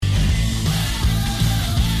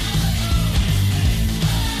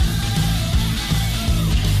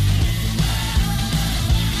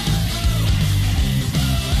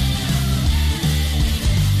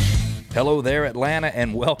Hello there, Atlanta,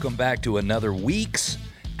 and welcome back to another week's,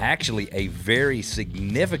 actually a very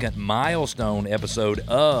significant milestone episode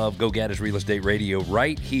of Go Gaddis Real Estate Radio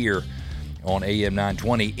right here on AM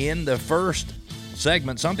 920. In the first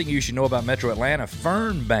segment, something you should know about Metro Atlanta,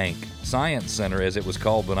 Fernbank Science Center, as it was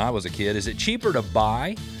called when I was a kid. Is it cheaper to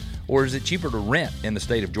buy or is it cheaper to rent in the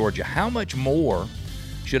state of Georgia? How much more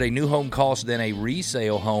should a new home cost than a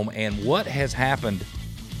resale home, and what has happened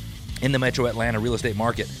in the Metro Atlanta real estate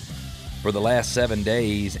market for the last 7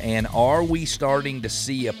 days, and are we starting to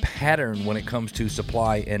see a pattern when it comes to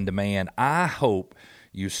supply and demand? I hope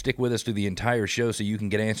you stick with us through the entire show so you can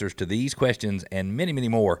get answers to these questions and many, many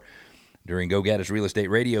more during Go Gaddis Real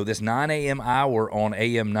Estate Radio, this 9 a.m. hour on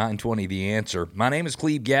AM 920, The Answer. My name is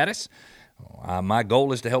Cleve Gaddis. My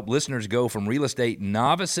goal is to help listeners go from real estate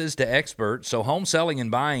novices to experts so home selling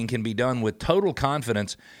and buying can be done with total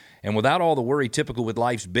confidence and without all the worry typical with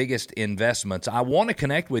life's biggest investments. I want to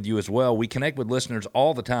connect with you as well. We connect with listeners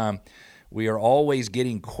all the time. We are always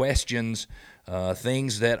getting questions,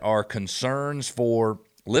 things that are concerns for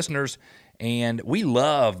listeners, and we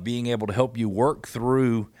love being able to help you work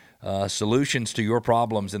through solutions to your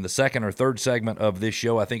problems. In the second or third segment of this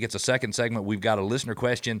show, I think it's a second segment, we've got a listener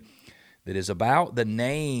question that is about the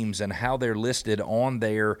names and how they're listed on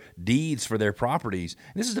their deeds for their properties.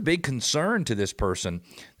 This is a big concern to this person.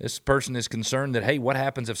 This person is concerned that, hey, what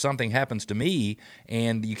happens if something happens to me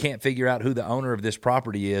and you can't figure out who the owner of this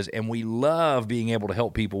property is? And we love being able to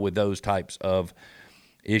help people with those types of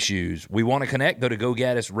issues. We want to connect. Go to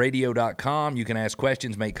GoGaddisRadio.com. You can ask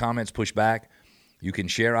questions, make comments, push back. You can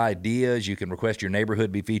share ideas. You can request your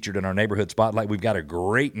neighborhood be featured in our neighborhood spotlight. We've got a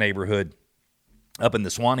great neighborhood up in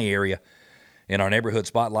the Swanee area in our neighborhood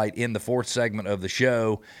spotlight in the fourth segment of the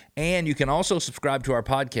show. And you can also subscribe to our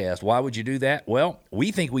podcast. Why would you do that? Well,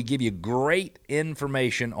 we think we give you great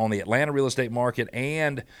information on the Atlanta real estate market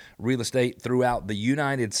and real estate throughout the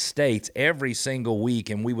United States every single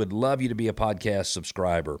week, and we would love you to be a podcast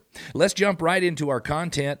subscriber. Let's jump right into our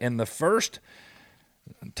content, and the first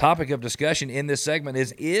topic of discussion in this segment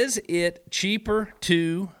is it cheaper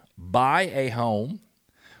to buy a home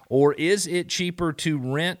or is it cheaper to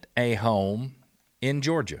rent a home in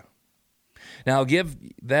Georgia? Now, I'll give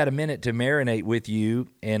that a minute to marinate with you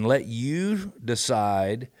and let you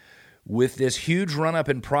decide, with this huge run-up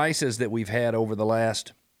in prices that we've had over the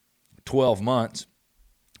last 12 months.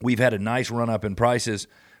 We've had a nice run-up in prices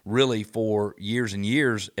really for years and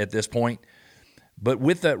years at this point. But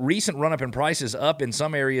with the recent run-up in prices up in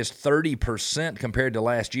some areas 30% compared to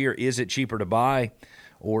last year, is it cheaper to buy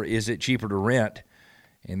or is it cheaper to rent?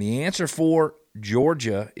 And the answer for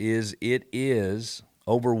Georgia is it is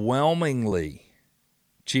overwhelmingly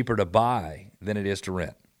cheaper to buy than it is to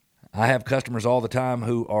rent. I have customers all the time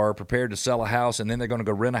who are prepared to sell a house and then they're going to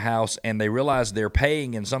go rent a house, and they realize they're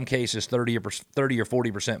paying in some cases 30 or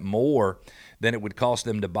 40% more than it would cost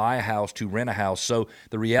them to buy a house to rent a house. So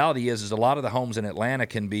the reality is a lot of the homes in Atlanta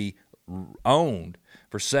can be owned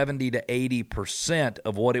for 70 to 80%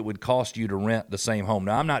 of what it would cost you to rent the same home.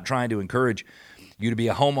 Now, I'm not trying to encourage you to be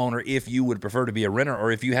a homeowner if you would prefer to be a renter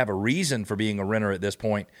or if you have a reason for being a renter at this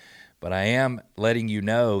point. But I am letting you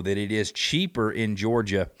know that it is cheaper in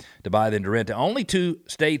Georgia to buy than to rent. The only two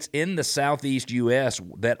states in the southeast U.S.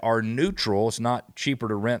 that are neutral, it's not cheaper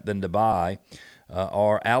to rent than to buy,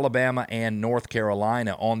 are Alabama and North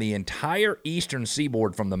Carolina. On the entire eastern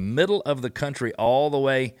seaboard, from the middle of the country all the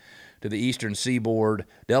way to the eastern seaboard,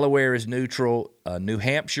 Delaware is neutral. New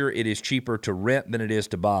Hampshire, it is cheaper to rent than it is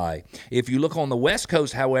to buy. If you look on the West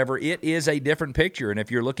Coast, however, it is a different picture. And if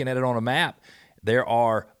you're looking at it on a map, there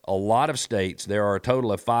are a lot of states. There are a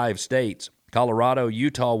total of 5 states: Colorado,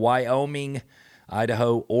 Utah, Wyoming,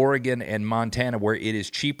 Idaho, Oregon, and Montana, where it is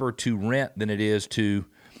cheaper to rent than it is to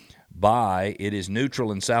buy. It is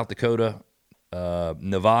neutral in South Dakota,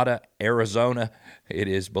 Nevada, Arizona. It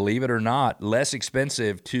is, believe it or not, less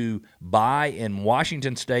expensive to buy in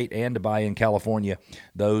Washington State and to buy in California.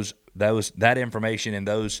 That information in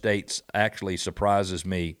those states actually surprises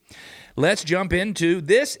me. Let's jump into,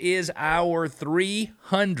 this is our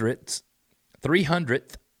 300th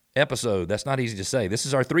episode. That's not easy to say. This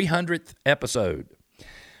is our 300th episode.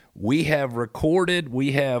 We have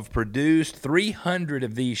produced 300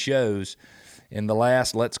 of these shows in the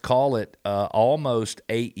last, let's call it, almost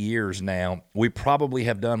 8 years now. We probably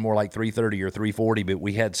have done more like 330 or 340, but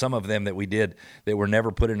we had some of them that we did that were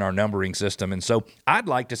never put in our numbering system. And so I'd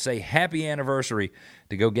like to say happy anniversary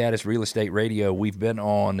to Go Gaddis Real Estate Radio. We've been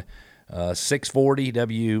on 640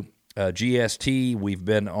 WGST. We've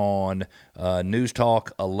been on News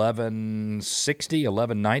Talk 1160,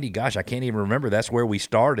 1190. Gosh, I can't even remember. That's where we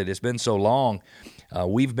started. It's been so long.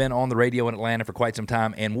 We've been on the radio in Atlanta for quite some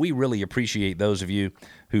time, and we really appreciate those of you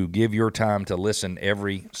who give your time to listen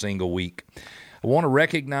every single week. I want to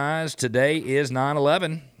recognize today is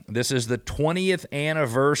 9/11. This is the 20th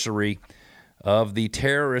anniversary of the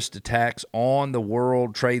terrorist attacks on the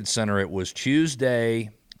World Trade Center. It was Tuesday,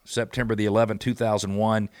 September the 11th,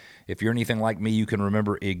 2001. If you're anything like me, you can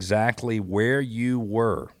remember exactly where you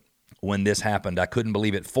were when this happened. I couldn't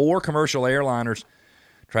believe it. 4 commercial airliners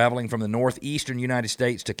traveling from the northeastern United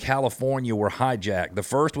States to California were hijacked. The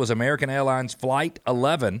first was American Airlines Flight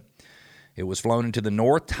 11. It was flown into the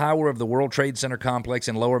North Tower of the World Trade Center complex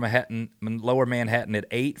in Lower Manhattan at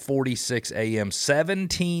 8:46 a.m.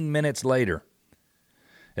 17 minutes later,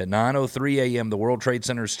 at 9:03 a.m., the World Trade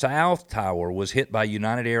Center's South Tower was hit by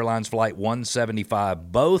United Airlines Flight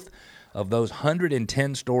 175. Both of those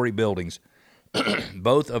 110-story buildings,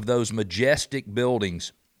 both of those majestic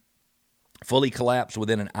buildings, fully collapsed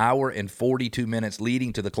within an hour and 42 minutes,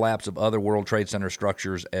 leading to the collapse of other World Trade Center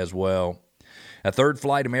structures as well. A third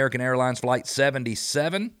flight, American Airlines Flight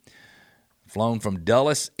 77, flown from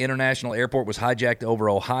Dulles International Airport, was hijacked over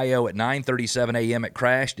Ohio at 9:37 a.m. It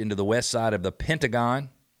crashed into the west side of the Pentagon.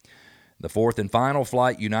 The fourth and final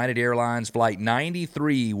flight, United Airlines Flight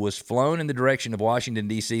 93, was flown in the direction of Washington,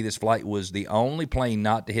 D.C. This flight was the only plane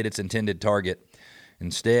not to hit its intended target,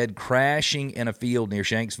 instead crashing in a field near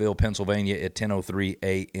Shanksville, Pennsylvania at 10:03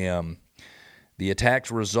 a.m. The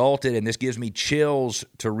attacks resulted, and this gives me chills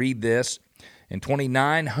to read this, in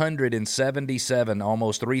 2,977,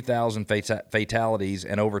 almost 3,000 fatalities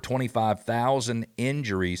and over 25,000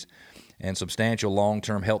 injuries and substantial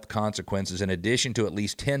long-term health consequences, in addition to at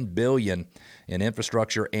least $10 billion in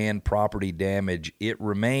infrastructure and property damage. It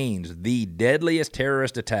remains the deadliest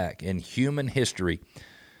terrorist attack in human history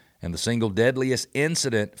and the single deadliest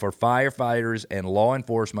incident for firefighters and law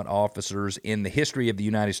enforcement officers in the history of the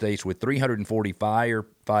United States, with 340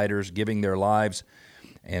 firefighters giving their lives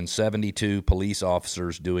and 72 police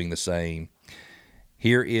officers doing the same.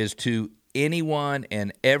 Here is to anyone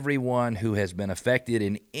and everyone who has been affected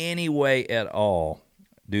in any way at all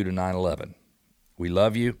due to 9/11. We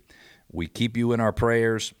love you. We keep you in our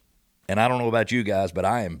prayers. And I don't know about you guys, but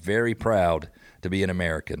I am very proud to be an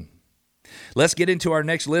American. Let's get into our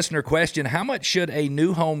next listener question. How much should a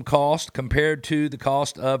new home cost compared to the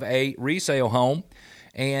cost of a resale home?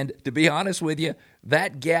 And to be honest with you,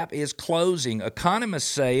 that gap is closing. Economists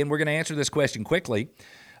say, and we're going to answer this question quickly,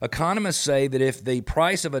 economists say that if the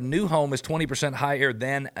price of a new home is 20% higher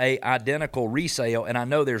than an identical resale, and I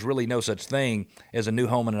know there's really no such thing as a new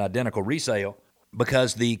home and an identical resale,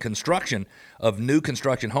 because the construction of new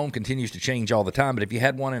construction home continues to change all the time. But if you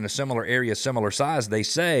had one in a similar area, similar size, they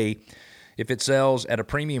say if it sells at a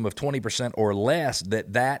premium of 20% or less,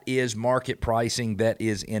 that is market pricing that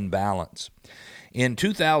is in balance. In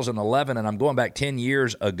 2011, and I'm going back 10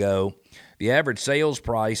 years ago, the average sales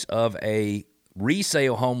price of a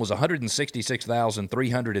resale home was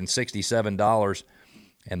 $166,367,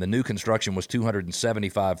 and the new construction was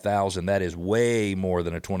 $275,000. That is way more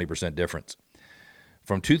than a 20% difference.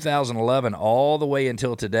 From 2011 all the way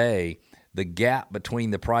until today, the gap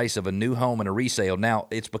between the price of a new home and a resale, now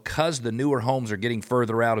it's because the newer homes are getting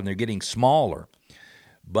further out and they're getting smaller.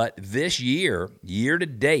 But this year to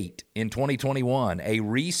date in 2021, a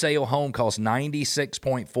resale home costs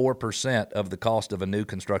 96.4% of the cost of a new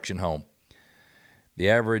construction home. The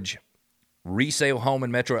average resale home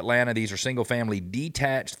in Metro Atlanta, these are single-family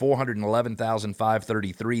detached,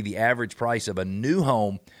 $411,533. The average price of a new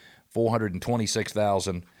home,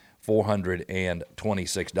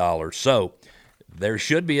 $426,426. So there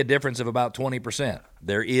should be a difference of about 20%.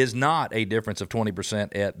 There is not a difference of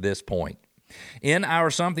 20% at this point. In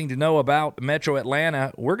our Something to Know About Metro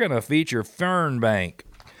Atlanta, we're going to feature Fernbank.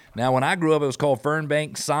 Now, when I grew up, it was called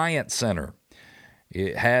Fernbank Science Center.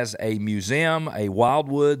 It has a museum, a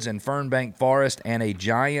Wildwoods and Fernbank Forest, and a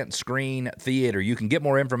giant screen theater. You can get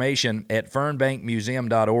more information at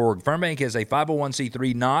fernbankmuseum.org. Fernbank is a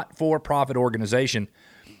 501c3 not-for-profit organization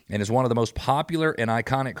and is one of the most popular and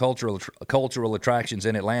iconic cultural attractions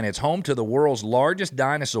in Atlanta. It's home to the world's largest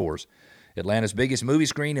dinosaurs, Atlanta's biggest movie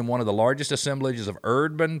screen, and one of the largest assemblages of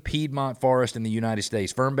urban Piedmont forest in the United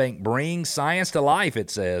States. Fernbank brings science to life, it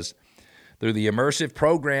says, through the immersive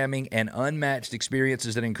programming and unmatched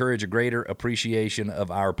experiences that encourage a greater appreciation of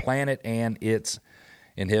our planet and its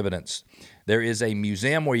inhabitants. There is a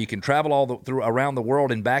museum where you can travel around the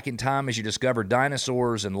world and back in time as you discover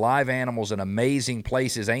dinosaurs and live animals and amazing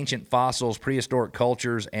places, ancient fossils, prehistoric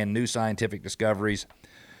cultures, and new scientific discoveries.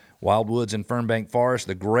 Wildwoods and Fernbank Forest,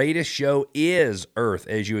 the greatest show is Earth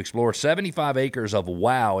as you explore 75 acres of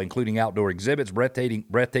wow, including outdoor exhibits,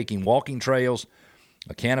 breathtaking walking trails,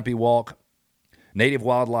 a canopy walk, native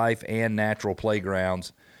wildlife, and natural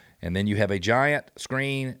playgrounds. And then you have a giant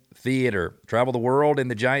screen theater. Travel the world in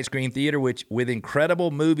the giant screen theater, which with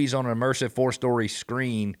incredible movies on an immersive 4-story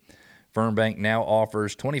screen. Fernbank now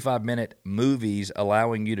offers 25-minute movies,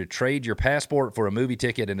 allowing you to trade your passport for a movie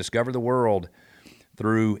ticket and discover the world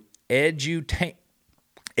through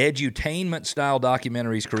edutainment-style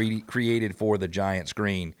documentaries created for the giant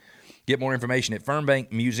screen. Get more information at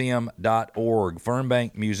fernbankmuseum.org,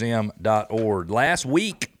 fernbankmuseum.org. Last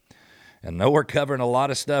week, and though we're covering a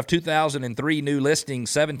lot of stuff, 2003 new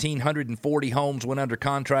listings, 1,740 homes went under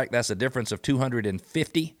contract. That's a difference of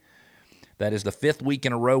 250. That is the 5th week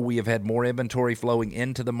in a row we have had more inventory flowing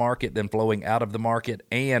into the market than flowing out of the market.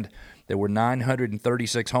 And there were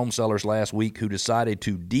 936 home sellers last week who decided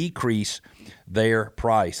to decrease their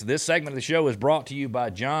price. This segment of the show is brought to you by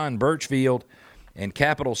John Birchfield and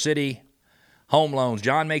Capital City Home Loans.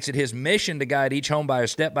 John makes it his mission to guide each home buyer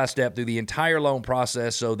step-by-step through the entire loan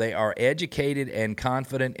process so they are educated and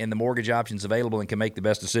confident in the mortgage options available and can make the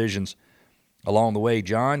best decisions along the way.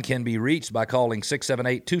 John can be reached by calling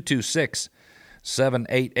 678-226-7887,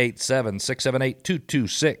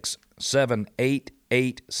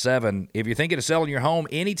 678-226-7887. If you're thinking of selling your home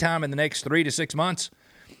anytime in the next 3 to 6 months,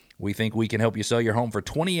 we think we can help you sell your home for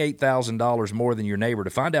 $28,000 more than your neighbor.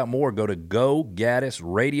 To find out more, go to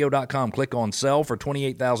GoGaddisRadio.com. Click on Sell for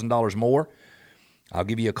 $28,000 more. I'll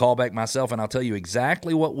give you a call back myself, and I'll tell you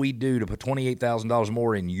exactly what we do to put $28,000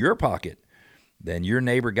 more in your pocket than your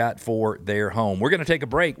neighbor got for their home. We're going to take a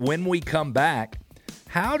break. When we come back,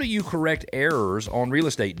 how do you correct errors on real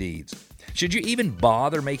estate deeds? Should you even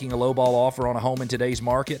bother making a lowball offer on a home in today's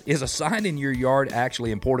market? Is a sign in your yard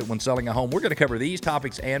actually important when selling a home? We're going to cover these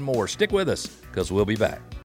topics and more. Stick with us, because we'll be back.